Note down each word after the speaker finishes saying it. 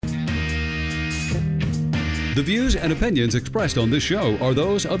The views and opinions expressed on this show are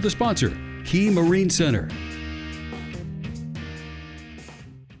those of the sponsor, Key Marine Center.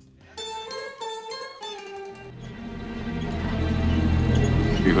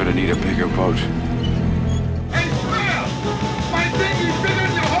 You're gonna need a bigger boat. Hey, Smell! My dinghy's bigger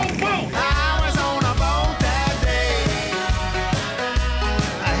than your whole boat! I was on a boat that day.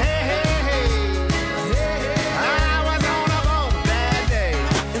 Hey, hey, hey. I was on a boat that day.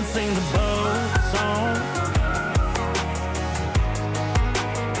 And sing the boat song.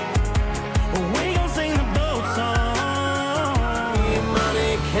 We gon' sing the boat song.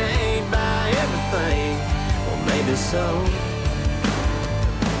 Money can't buy everything. Well, maybe so.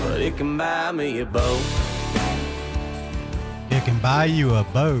 But it can buy me a boat. It can buy you a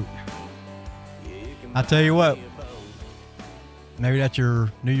boat. I tell you what, maybe that's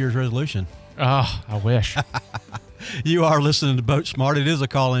your New Year's resolution. Oh, I wish. You are listening to Boat Smart. It is a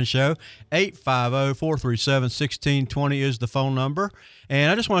call-in show. 850-437-1620 is the phone number.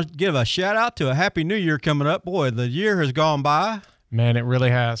 And I just want to give a shout-out to a Happy New Year coming up. Boy, the year has gone by. Man, it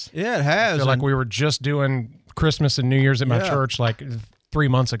really has. Yeah, it has. I feel like we were just doing Christmas and New Year's at my church like 3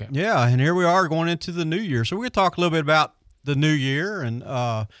 months ago. Yeah, and here we are going into the new year. So we're going to talk a little bit about the new year and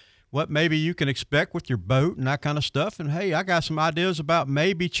what maybe you can expect with your boat and that kind of stuff. And, hey, I got some ideas about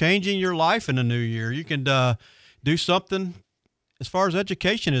maybe changing your life in the new year. You can do something as far as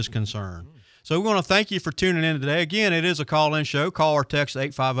education is concerned. So we want to thank you for tuning in today. Again, it is a call-in show. Call or text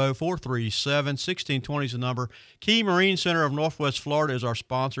 850-437-1620 is the number. Key Marine Center of Northwest Florida is our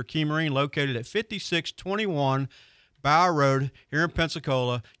sponsor. Key Marine, located at 5621 Bower Road here in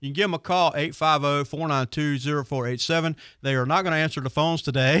Pensacola. You can give them a call, 850-492-0487. They are not going to answer the phones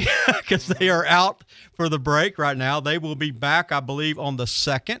today because they are out for the break right now. They will be back, I believe, on the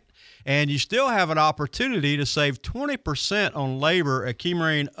 2nd. And you still have an opportunity to save 20% on labor at Key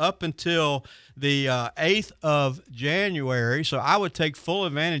Marine up until the 8th of January. So I would take full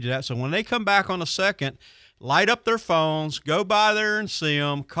advantage of that. So when they come back on the 2nd, light up their phones, go by there and see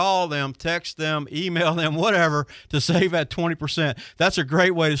them, call them, text them, email them, whatever, to save that 20%. That's a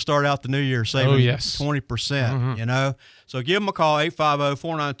great way to start out the new year, saving 20%, you know. So give them a call,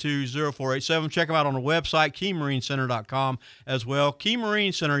 850-492-0487. Check them out on the website, keymarincenter.com as well. Key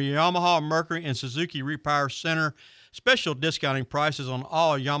Marine Center, Yamaha, Mercury, and Suzuki Repower Center. Special discounting prices on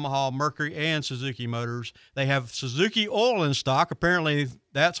all Yamaha, Mercury, and Suzuki motors. They have Suzuki oil in stock. Apparently,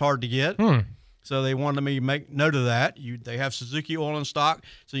 that's hard to get. So they wanted me to make note of that. They have Suzuki oil in stock,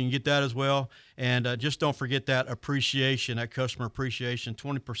 so you can get that as well. And just don't forget that appreciation, that customer appreciation,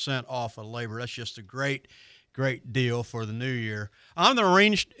 20% off of labor. That's just a great deal for the new year. I'm the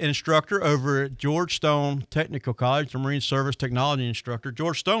Marine instructor over at George Stone Technical College, the Marine Service Technology instructor.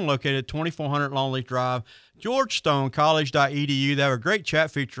 George Stone, located at 2400 Longleaf Drive, georgestoncollege.edu. They have a great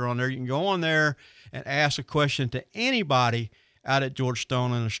chat feature on there. You can go on there and ask a question to anybody out at George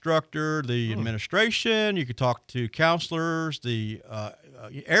Stone, an instructor, the administration. You could talk to counselors, the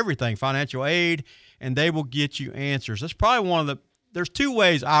everything, financial aid, and they will get you answers. That's probably there's two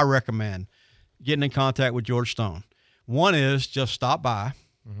ways I recommend getting in contact with George Stone. One is just stop by,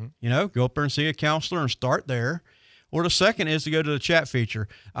 go up there and see a counselor and start there. Or the second is to go to the chat feature.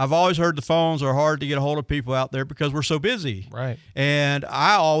 I've always heard the phones are hard to get a hold of people out there because we're so busy. Right. And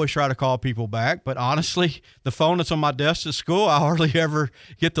I always try to call people back, but honestly, the phone that's on my desk at school, I hardly ever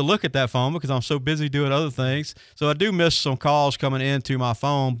get to look at that phone because I'm so busy doing other things. So I do miss some calls coming into my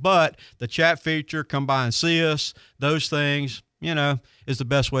phone, but the chat feature, come by and see us, those things, is the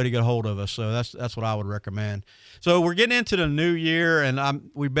best way to get a hold of us. So that's what I would recommend. So we're getting into the new year, and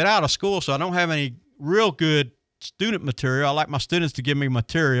we've been out of school, so I don't have any real good student material. I like my students to give me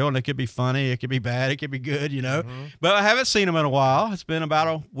material, and it could be funny, it could be bad, it could be good, But I haven't seen them in a while. It's been about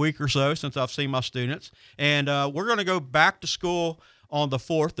a week or so since I've seen my students. And we're going to go back to school on the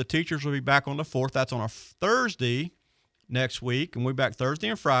 4th. The teachers will be back on the 4th. That's on a Thursday next week, and we'll be back Thursday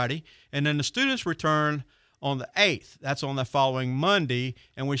and Friday. And then the students return on the 8th. That's on the following Monday,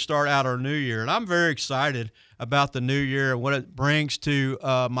 and we start out our new year. And I'm very excited about the new year and what it brings to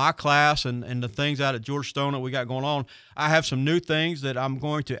my class and the things out at George Stone that we got going on. I have some new things that I'm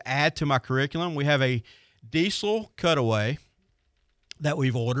going to add to my curriculum. We have a diesel cutaway that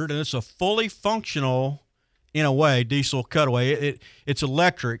we've ordered, and it's a fully functional, in a way, diesel cutaway. It's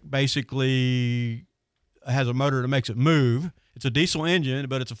electric, basically. It has a motor that makes it move. It's a diesel engine,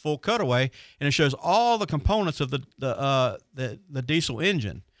 but it's a full cutaway, and it shows all the components of the diesel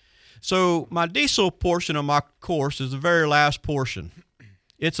engine. So my diesel portion of my course is the very last portion.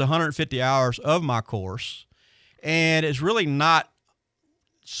 It's 150 hours of my course, and it's really not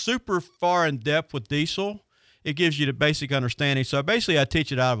super far in depth with diesel. it gives you the basic understanding. So basically I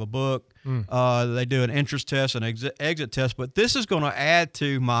teach it out of a book. They do an entrance test and exit test, but this is going to add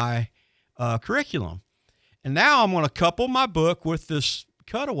to my curriculum. And now I'm going to couple my book with this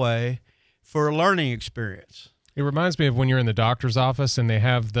cutaway for a learning experience. It reminds me of when you're in the doctor's office and they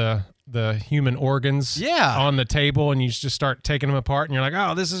have the human organs on the table, and you just start taking them apart, and you're like,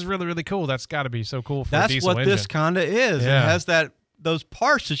 oh, this is really, really cool. That's got to be so cool for a diesel engine. That's what this kind of is. Yeah. It has those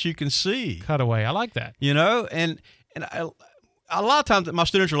parts that you can see. Cutaway. I like that. You know, and a lot of times my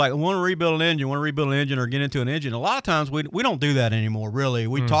students are like, I want to rebuild an engine, or get into an engine. A lot of times we don't do that anymore, really.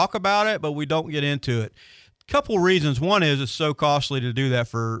 We talk about it, but we don't get into it. Couple reasons. One is it's so costly to do that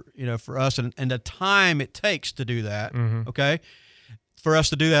for us and the time it takes to do that. Okay. For us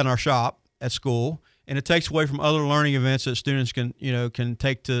to do that in our shop at school, and it takes away from other learning events that students can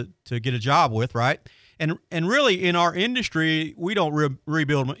take to get a job with. Right. And really in our industry, we don't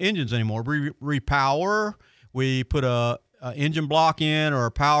rebuild engines anymore. We repower, we put a engine block in or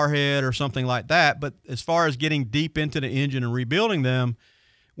a power head or something like that. But as far as getting deep into the engine and rebuilding them,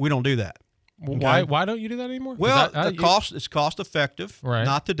 we don't do that. Okay. Why don't you do that anymore? Well, it's cost effective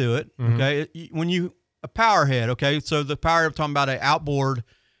not to do it. Okay, when a power head. Okay, so the power I'm talking about an outboard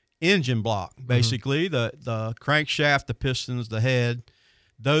engine block, basically the crankshaft, the pistons, the head,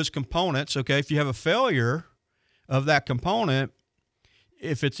 those components. Okay, if you have a failure of that component,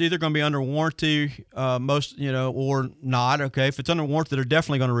 if it's either going to be under warranty, or not. Okay, if it's under warranty, they're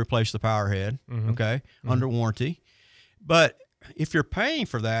definitely going to replace the power head. Okay, under warranty, but if you're paying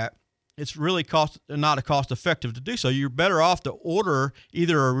for that, it's really not cost effective to do so. You're better off to order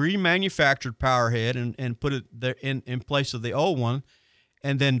either a remanufactured power head and put it there in place of the old one,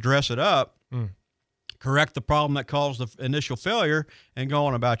 and then dress it up, correct the problem that caused the initial failure, and go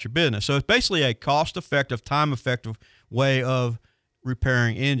on about your business. So it's basically a cost effective, time effective way of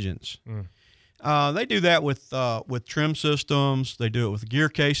repairing engines. They do that with trim systems. They do it with gear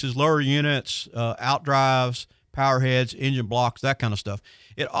cases, lower units, outdrives, power heads, engine blocks, that kind of stuff.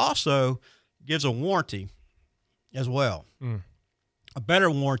 It also gives a warranty as well, a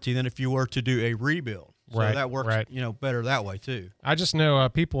better warranty than if you were to do a rebuild. So that works, better that way too. I just know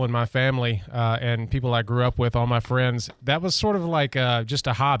people in my family and people I grew up with, all my friends, that was sort of like just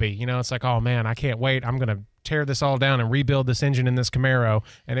a hobby. It's like, oh man, I can't wait. I'm going to tear this all down and rebuild this engine in this Camaro.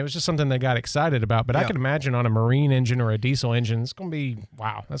 And it was just something they got excited about. But I could imagine on a marine engine or a diesel engine, it's going to be,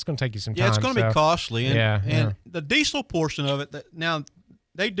 wow, that's going to take you some time. Yeah, it's going to be costly. And the diesel portion of it, now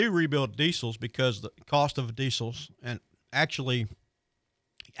they do rebuild diesels because the cost of diesels and actually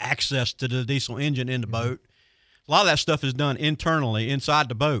access to the diesel engine in the boat, a lot of that stuff is done internally inside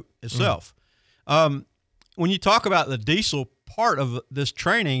the boat itself. When you talk about the diesel part of this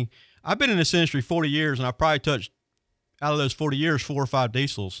training, I've been in this industry 40 years, and I probably touched, out of those 40 years, 4 or 5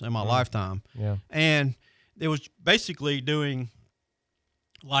 diesels in my lifetime. Yeah. And it was basically doing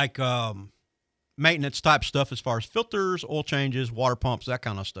like maintenance type stuff as far as filters, oil changes, water pumps, that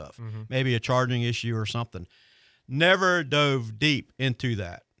kind of stuff. Maybe a charging issue or something. Never dove deep into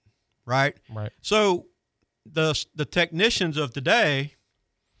that, right? Right. So the technicians of today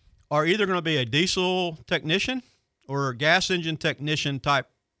are either going to be a diesel technician or a gas engine technician type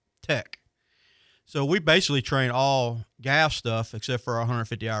tech. So we basically train all gas stuff except for our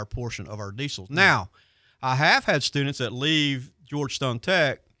 150-hour portion of our diesels. Now, I have had students that leave Georgetown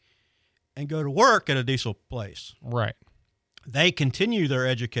Tech and go to work at a diesel place. Right. They continue their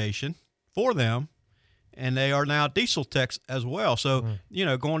education for them, and they are now diesel techs as well. So,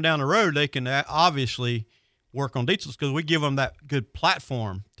 going down the road, they can obviously work on diesels because we give them that good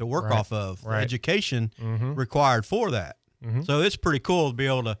platform to work off of, education required for that. So it's pretty cool to be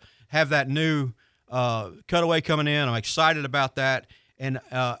able to have that new cutaway coming in. I'm excited about that, and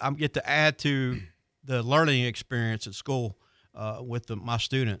I get to add to the learning experience at school with my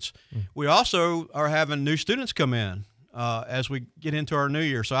students. We also are having new students come in as we get into our new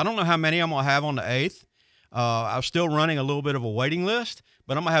year. So I don't know how many I'm going to have on the 8th. I'm still running a little bit of a waiting list,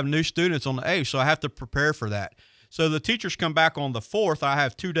 but I'm going to have new students on the 8th, so I have to prepare for that. So the teachers come back on the 4th. I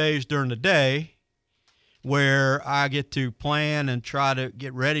have 2 days during the day where I get to plan and try to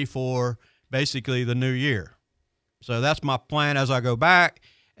get ready for basically the new year. So that's my plan as I go back,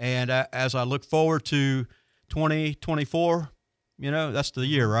 and as I look forward to 2024. That's the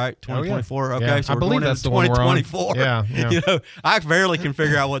year, right? 2024. Okay, yeah. So I believe that's the one we're on. 2024. Yeah. I barely can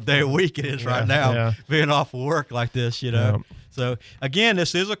figure out what day of week it is right now, being off of work like this. So again,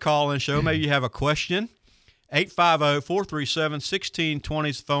 this is a call-in show. Maybe you have a question. 850-437-1620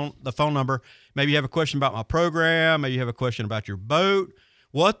 is the phone number. Maybe you have a question about my program. Maybe you have a question about your boat.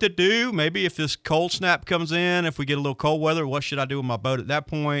 What to do? Maybe if this cold snap comes in, if we get a little cold weather, what should I do with my boat at that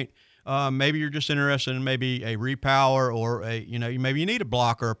point? maybe you're just interested in maybe a repower or maybe you need a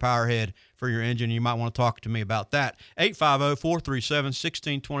block or a power head for your engine. You might want to talk to me about that.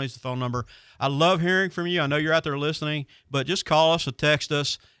 850-437-1620 is the phone number. I love hearing from you. I know you're out there listening, but just call us or text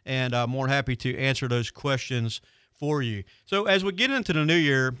us, and I'm more than happy to answer those questions for you. So as we get into the new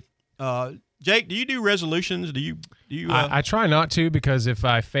year, Jake, do you do resolutions? Do you? I try not to, because if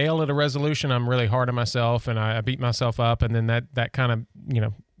I fail at a resolution, I'm really hard on myself and I beat myself up, and then that kind of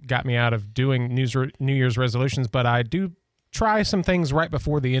got me out of doing New Year's resolutions. But I do try some things right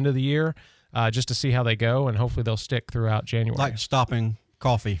before the end of the year, just to see how they go, and hopefully they'll stick throughout January. Like stopping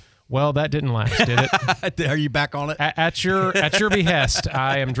coffee. Well, that didn't last, did it? Are you back on it? At your behest,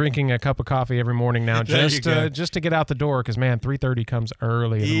 I am drinking a cup of coffee every morning now, just to get out the door, because, man, 3:30 comes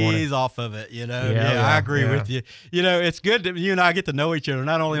early in the morning. Ease off of it, Yeah, I agree with you. It's good that you and I get to know each other,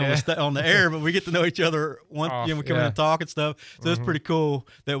 not only on the air, but we get to know each other once we come in and talk and stuff. So it's pretty cool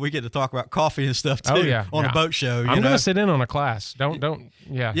that we get to talk about coffee and stuff too on a boat show. I'm going to sit in on a class.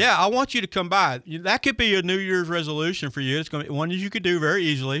 Yeah, I want you to come by. That could be a New Year's resolution for you. It's going to be one you could do very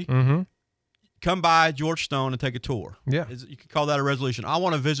easily. Come by George Stone and take a tour. Yeah. You could call that a resolution. I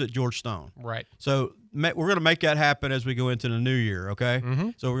want to visit George Stone. Right. So we're going to make that happen as we go into the new year, okay?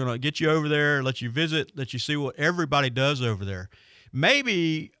 So we're going to get you over there, let you visit, let you see what everybody does over there.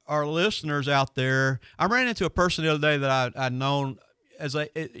 Maybe our listeners out there, I ran into a person the other day that I'd known as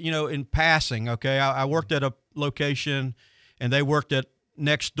in passing, okay? I worked at a location, and they worked at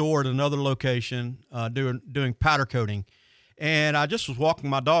next door at another location doing powder coating. And I just was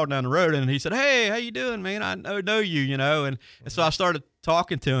walking my dog down the road, and he said, "Hey, how you doing, man? I know you, And so I started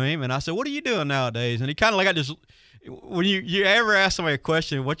talking to him, and I said, "What are you doing nowadays?" And he kind of got this, when you ever ask somebody a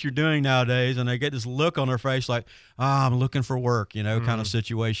question, what you're doing nowadays, and they get this look on their face like, I'm looking for work, kind of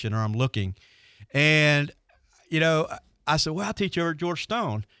situation, or I'm looking. And, I said, well, I teach over at George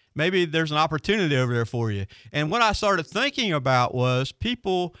Stone. Maybe there's an opportunity over there for you. And what I started thinking about was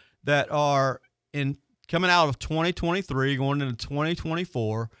people that are coming out of 2023, going into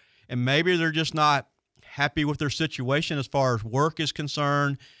 2024, and maybe they're just not happy with their situation as far as work is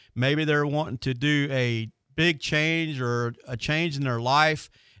concerned. Maybe they're wanting to do a big change or a change in their life,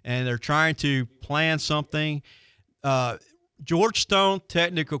 and they're trying to plan something. George Stone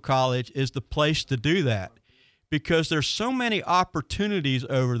Technical College is the place to do that, because there's so many opportunities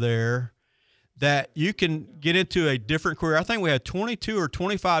over there that you can get into a different career. I think we had 22 or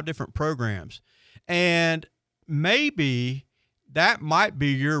 25 different programs. And maybe that might be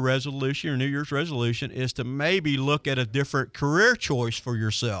your resolution, your New Year's resolution, is to maybe look at a different career choice for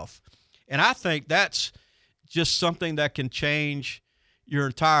yourself. And I think that's just something that can change your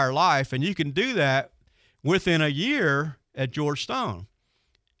entire life. And you can do that within a year at George Stone.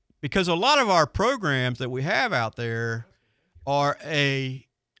 Because a lot of our programs that we have out there are a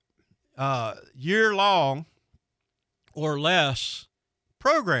year-long or less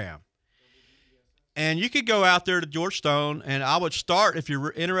program. And you could go out there to George Stone, and I would start, if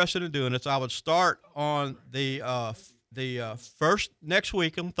you're interested in doing this, I would start on the first next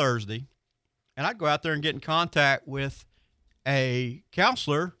week on Thursday, and I'd go out there and get in contact with a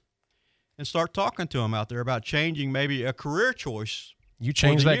counselor and start talking to him out there about changing maybe a career choice. You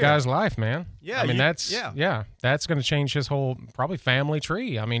changed that guy's life, man. Yeah. I mean, that's going to change his whole probably family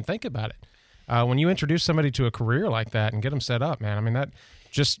tree. I mean, think about it. When you introduce somebody to a career like that and get them set up, man, I mean, that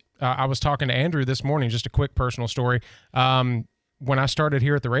just I was talking to Andrew this morning, just a quick personal story. When I started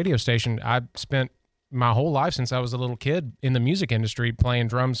here at the radio station, I spent my whole life since I was a little kid in the music industry playing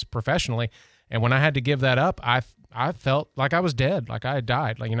drums professionally. And when I had to give that up, I felt like I was dead, like I had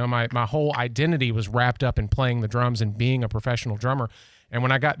died. Like, my whole identity was wrapped up in playing the drums and being a professional drummer. And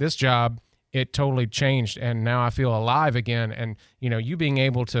when I got this job, it totally changed, and now I feel alive again. And you being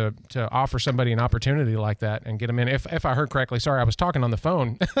able to offer somebody an opportunity like that and get them in. If I heard correctly, sorry, I was talking on the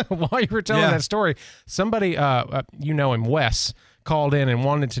phone while you were telling that story. Somebody, him, Wes, called in and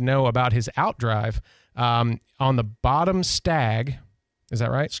wanted to know about his outdrive on the bottom stag. Is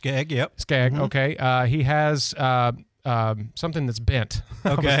that right? Skag, yep. Skag. Okay. He has something that's bent.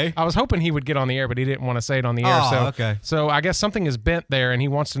 Okay. I was hoping he would get on the air, but he didn't want to say it on the air. Okay. So I guess something is bent there, and he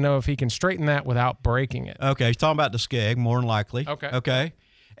wants to know if he can straighten that without breaking it. Okay. He's talking about the skeg, more than likely. Okay.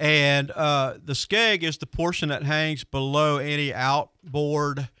 And the skeg is the portion that hangs below any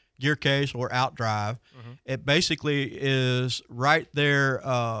outboard gear case or outdrive. It basically is right there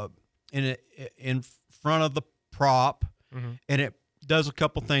in front of the prop, and it does a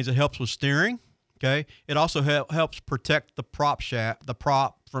couple things. It helps with steering. Okay. It also helps protect the prop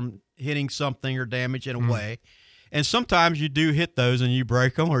from hitting something or damaging away. And sometimes you do hit those and you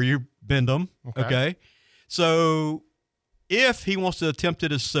break them or you bend them. Okay. So if he wants to attempt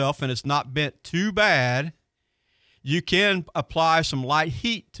it himself and it's not bent too bad, you can apply some light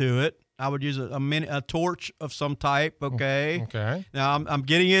heat to it. I would use a torch of some type, okay? Okay. Now, I'm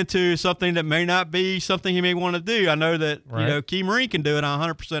getting into something that may not be something he may want to do. I know that, Key Marine can do it. I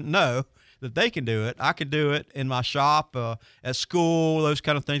 100% know that they can do it. I can do it in my shop, at school, those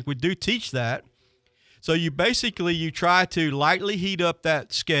kind of things. We do teach that. So you try to lightly heat up that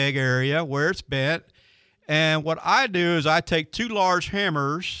skeg area where it's bent. And what I do is I take 2 large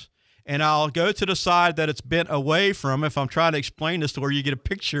hammers, and I'll go to the side that it's bent away from, if I'm trying to explain this to where you get a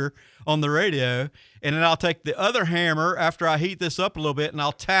picture on the radio. And then I'll take the other hammer after I heat this up a little bit, and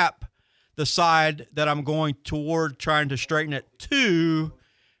I'll tap the side that I'm going toward, trying to straighten it to,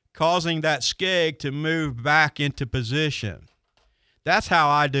 causing that skeg to move back into position. That's how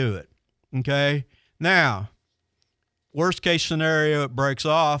I do it, okay? Now, worst case scenario, it breaks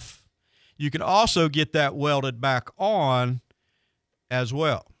off. You can also get that welded back on as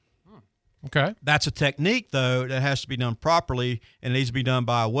well. Okay. That's a technique, though, that has to be done properly, and it needs to be done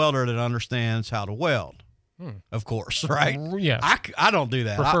by a welder that understands how to weld, of course, right? Yeah. I don't do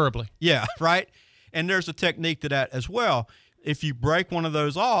that. Preferably. Yeah, right? And there's a technique to that as well. If you break one of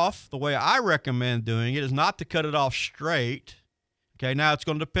those off, the way I recommend doing it is not to cut it off straight. Okay, now it's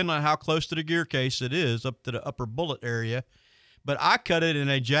going to depend on how close to the gear case it is, up to the upper bullet area. But I cut it in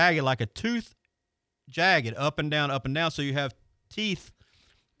a jagged, like a tooth jagged, up and down, so you have teeth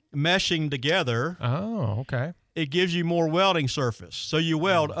meshing together. Oh, okay. It gives you more welding surface. So you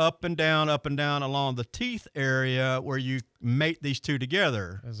weld up and down along the teeth area where you mate these two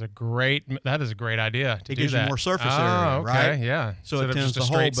together. That is a great idea to do that. It gives you more surface area, okay, right? Yeah. So it tends just to a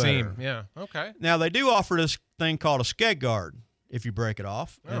straight hold seam. better. Yeah. Okay. Now, they do offer this thing called a skeg guard if you break it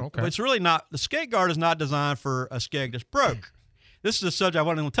off. Oh, okay. But it's really not, the skeg guard is not designed for a skeg that's broke. This is a subject I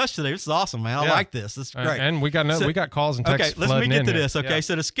wanted to touch today. This is awesome, man. I like this. This is great. And we got calls and texts. Okay, let me get to this. Okay, Yeah.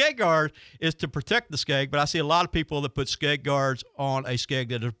 so the skeg guard is to protect the skeg, but I see a lot of people that put skeg guards on a skeg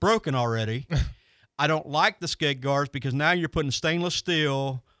that is broken already. I don't like the skeg guards because now you're putting stainless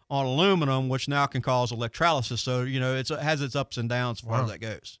steel on aluminum, which now can cause electrolysis. So, it has its ups and downs as far as that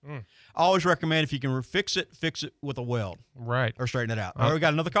goes. I always recommend if you can fix it with a weld. Right. Or straighten it out. All right, we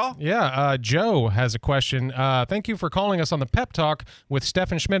got another call? Yeah, Joe has a question. Thank you for calling us on the Pep Talk with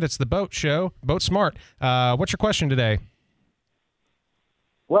Stefan Schmitt. It's the Boat Show, Boat Smart. What's your question today?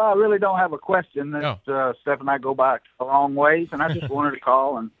 Well, I really don't have a question. Steph and I go back a long ways, and I just wanted to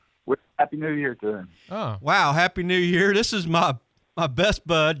call and wish Happy New Year to him. Oh, wow, Happy New Year. This is my best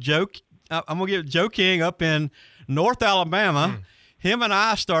bud, Joe. I'm going to give Joe King up in North Alabama. Him and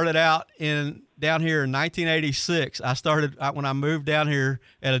I started out down here in 1986. I started when I moved down here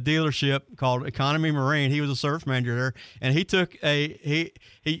at a dealership called Economy Marine. He was a service manager there, and he took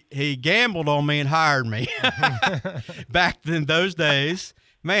he gambled on me and hired me back in those days.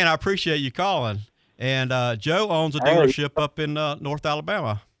 Man, I appreciate you calling. And Joe owns a dealership up in North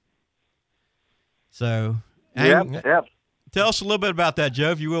Alabama. So, Yep. Tell us a little bit about that,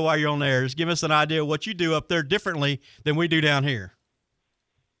 Joe, if you will, while you're on there. Just give us an idea of what you do up there differently than we do down here.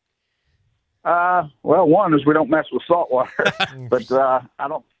 Well, one is we don't mess with saltwater, but I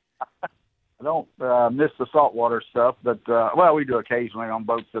don't miss the saltwater stuff. But we do occasionally on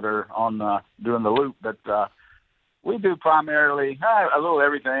boats that are on doing the loop. But we do primarily a little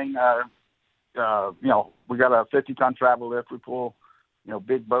everything. We got a 50-ton travel lift. We pull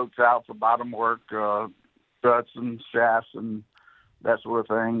big boats out for bottom work. Struts and shafts and that sort of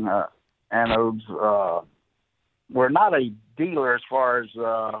thing, anodes. We're not a dealer as far as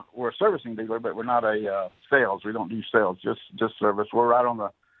we're a servicing dealer, but we're not a sales. We don't do sales, just service. We're right on the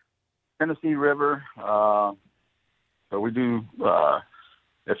Tennessee River. So we do,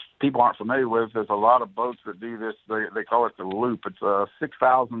 if people aren't familiar with, there's a lot of boats that do this. They call it the loop. It's a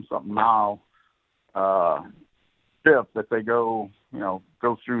 6,000-something mile trip that they go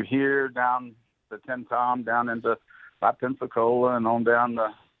through here down the 10 Tom down into by Pensacola and on down the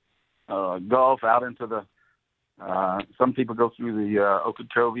Gulf out into the some people go through the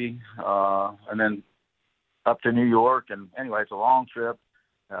Okeechobee and then up to New York, and anyway, it's a long trip,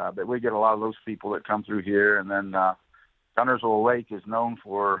 but we get a lot of those people that come through here. And then Guntersville Lake is known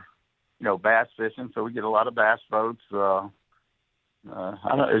for bass fishing, so we get a lot of bass boats.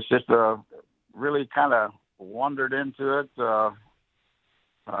 It's just really kind of wandered into it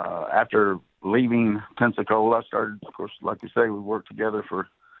after leaving Pensacola. I started, of course, like you say, we worked together for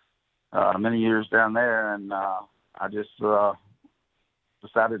many years down there, and I just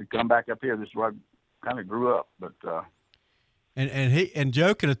decided to come back up here. This is where I kind of grew up. But and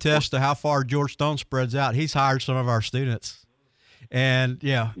Joe can attest to how far George Stone spreads out. He's hired some of our students, And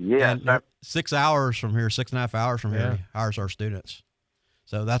Yeah, and 6 hours from here, 6.5 hours from here, he hires our students.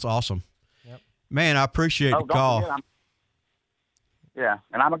 So that's awesome. Yep. Man, I appreciate the call. Forget,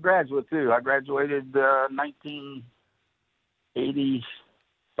 and I'm a graduate too. I graduated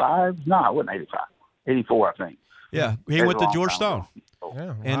 1985. No, it wasn't 85. 84, I think. Yeah, he went to George Stone.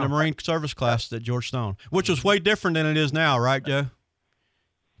 Yeah, in the Marine Service class at George Stone, which was way different than it is now, right, Joe?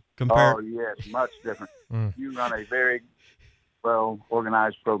 Oh, yes, much different. You run a very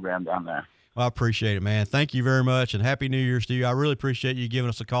well-organized program down there. Well, I appreciate it, man. Thank you very much, and Happy New Year's to you. I really appreciate you giving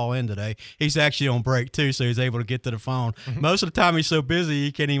us a call in today. He's actually on break, too, so he's able to get to the phone. Most of the time he's so busy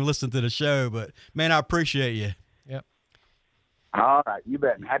he can't even listen to the show, but, man, I appreciate you. Yep. All right, you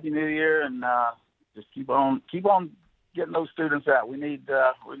bet. And Happy New Year, and just keep on getting those students out. We need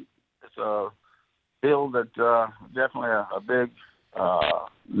it's a field that definitely a big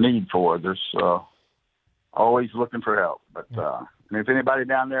need for. There's always looking for help. But and if anybody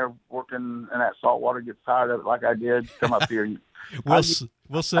down there working in that saltwater gets tired of it like I did, come up here.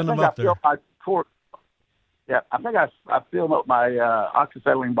 We'll send them up there. I think I fill up my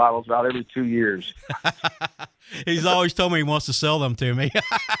oxyacetylene bottles about every 2 years. He's always told me he wants to sell them to me.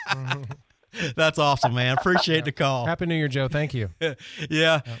 That's awesome, man. Appreciate the call. Happy New Year, Joe. Thank you.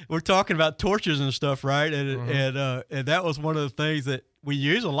 We're talking about torches and stuff, right? And that was one of the things that we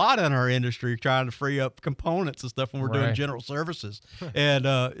use a lot in our industry, trying to free up components and stuff when we're doing general services. And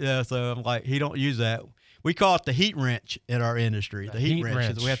so I'm like, he don't use that. We call it the heat wrench in our industry. The heat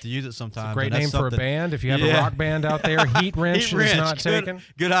wrench. We have to use it sometimes. Great name for a band. If you have a rock band out there, heat wrench is not taken.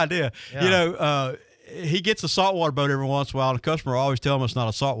 Good idea. Yeah. He gets a saltwater boat every once in a while, and the customer will always tell him it's not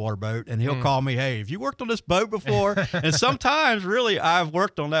a saltwater boat, and he'll call me, hey, have you worked on this boat before? And sometimes, really, I've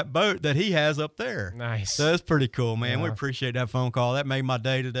worked on that boat that he has up there. Nice. So that's pretty cool, man. We appreciate that phone call. That made my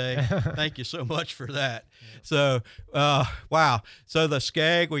day today. Thank you so much for that. So, wow. So the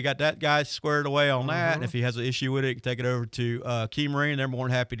SCAG, we got that guy squared away on that, and if he has an issue with it, he can take it over to Key Marine. They're more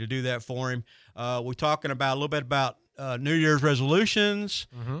than happy to do that for him. We're talking about a little bit about New Year's resolutions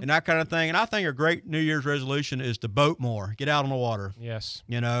and that kind of thing. And I think a great New Year's resolution is to boat more, get out on the water. Yes.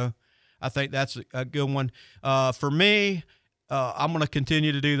 I think that's a good one. For me, I'm going to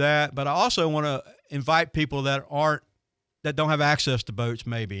continue to do that, but I also want to invite people that don't have access to boats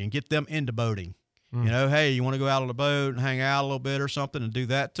maybe and get them into boating. Hey, you want to go out on a boat and hang out a little bit or something and do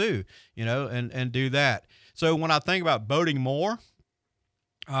that too, and do that. So when I think about boating more,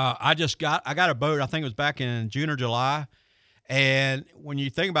 I got a boat. I think it was back in June or July. And when you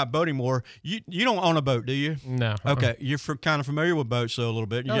think about boating more, you don't own a boat, do you? No. Okay. You're kind of familiar with boats, so a little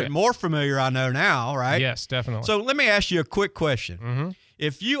bit. You're more familiar, I know now, right? Yes, definitely. So let me ask you a quick question.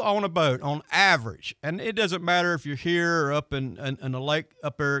 If you own a boat on average, and it doesn't matter if you're here or up in the lake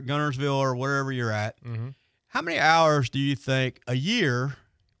up there at Gunnersville or wherever you're at, how many hours do you think a year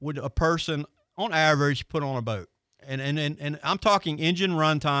would a person on average put on a boat? And I'm talking engine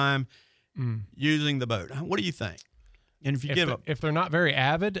runtime using the boat. What do you think? And if they're not very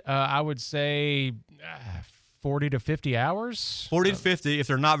avid, I would say 40 to 50 hours. 40 to 50 if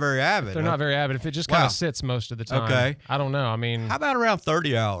they're not very avid. If they're not very avid. If it just kind of sits most of the time. Okay. I don't know. I mean, how about around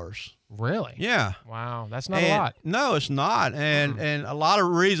 30 hours? Really? Yeah. Wow. That's not a lot. No, it's not. And a lot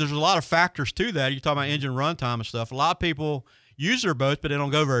of reasons, there's a lot of factors to that. You're talking about engine runtime and stuff. A lot of people use their boats, but they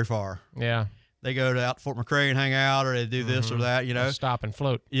don't go very far. Yeah. They go out to Fort McRae and hang out, or they do this or that, Stop and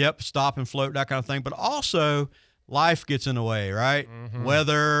float. Yep, stop and float, that kind of thing. But also, life gets in the way, right?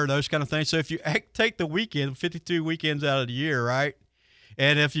 Weather, those kind of things. So if you take the weekend, 52 weekends out of the year, right?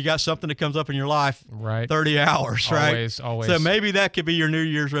 And if you got something that comes up in your life, 30 hours, right? Always. So maybe that could be your New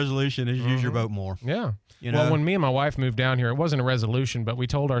Year's resolution is use your boat more. Yeah. Well, when me and my wife moved down here, it wasn't a resolution, but we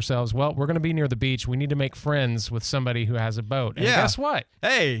told ourselves, well, we're going to be near the beach. We need to make friends with somebody who has a boat. And guess what?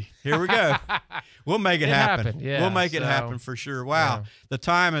 Hey, here we go. We'll make it happen. Yeah, we'll make it happen for sure. Wow. Yeah. The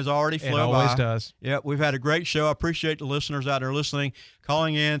time has already flown by. It always does. Yeah, we've had a great show. I appreciate the listeners out there listening,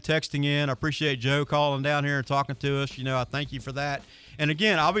 calling in, texting in. I appreciate Joe calling down here and talking to us. I thank you for that. And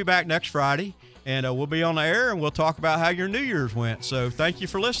again, I'll be back next Friday. And we'll be on the air, and we'll talk about how your New Year's went. So thank you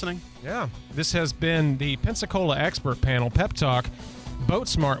for listening. Yeah. This has been the Pensacola Expert Panel Pep Talk, Boat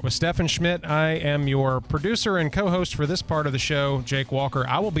Smart with Stefan Schmitt. I am your producer and co-host for this part of the show, Jake Walker.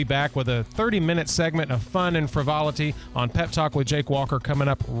 I will be back with a 30-minute segment of fun and frivolity on Pep Talk with Jake Walker coming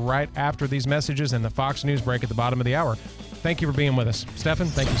up right after these messages and the Fox News break at the bottom of the hour. Thank you for being with us. Stefan,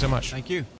 thank you so much. Thank you.